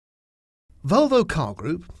Volvo Car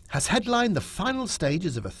Group has headlined the final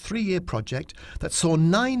stages of a 3-year project that saw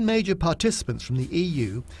 9 major participants from the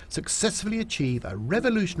EU successfully achieve a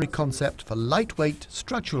revolutionary concept for lightweight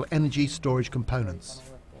structural energy storage components.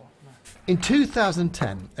 In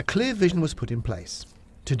 2010, a clear vision was put in place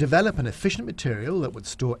to develop an efficient material that would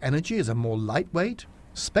store energy as a more lightweight,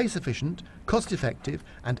 space-efficient, cost-effective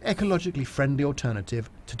and ecologically friendly alternative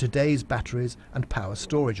to today's batteries and power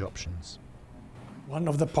storage options. One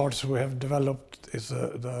of the parts we have developed is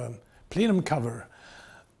the plenum cover,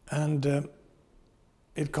 and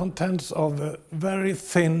it contains of a very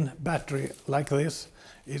thin battery like this.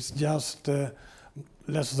 It's just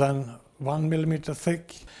less than 1 millimeter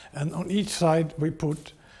thick, and on each side we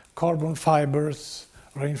put carbon fibers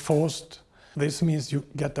reinforced. This means you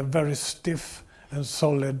get a very stiff and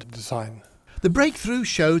solid design. The breakthrough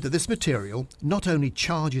showed that this material not only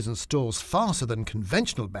charges and stores faster than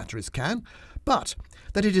conventional batteries can, but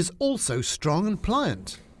that it is also strong and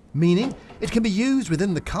pliant, meaning it can be used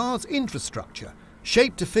within the car's infrastructure,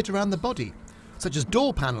 shaped to fit around the body, such as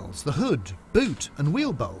door panels, the hood, boot and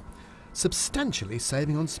wheel bowl, substantially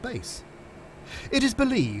saving on space. It is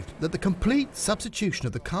believed that the complete substitution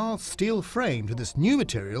of the car's steel frame to this new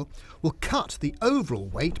material will cut the overall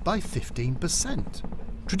weight by 15%.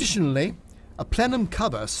 Traditionally, a plenum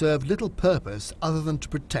cover served little purpose other than to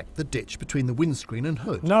protect the ditch between the windscreen and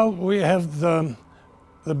hood. Now we have the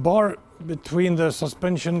bar between the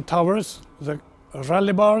suspension towers, the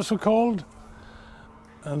rally bar so called,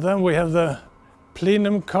 and then we have the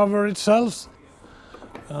plenum cover itself,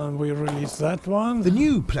 and we release that one. The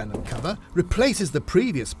new plenum cover replaces the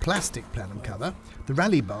previous plastic plenum cover, the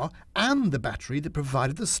rally bar and the battery that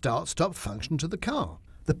provided the start-stop function to the car.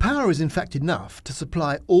 The power is in fact enough to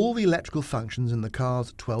supply all the electrical functions in the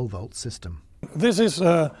car's 12-volt system. This is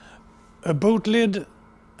a boot lid,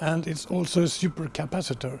 and it's also a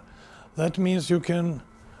supercapacitor. That means you can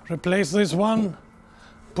replace this one,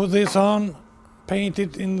 put this on, paint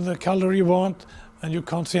it in the color you want, and you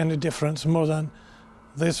can't see any difference more than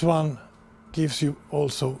this one gives you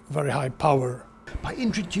also very high power. By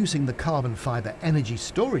introducing the carbon fibre energy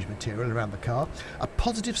storage material around the car, a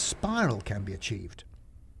positive spiral can be achieved.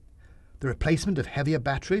 The replacement of heavier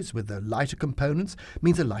batteries with the lighter components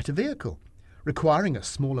means a lighter vehicle, requiring a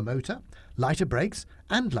smaller motor, lighter brakes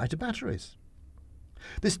and lighter batteries.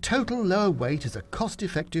 This total lower weight is a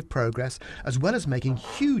cost-effective progress, as well as making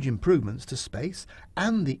huge improvements to space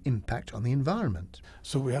and the impact on the environment.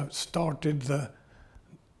 So we have started the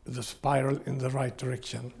spiral in the right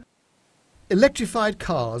direction. Electrified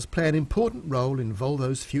cars play an important role in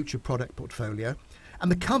Volvo's future product portfolio,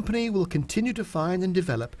 and the company will continue to find and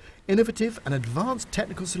develop innovative and advanced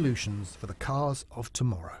technical solutions for the cars of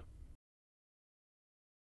tomorrow.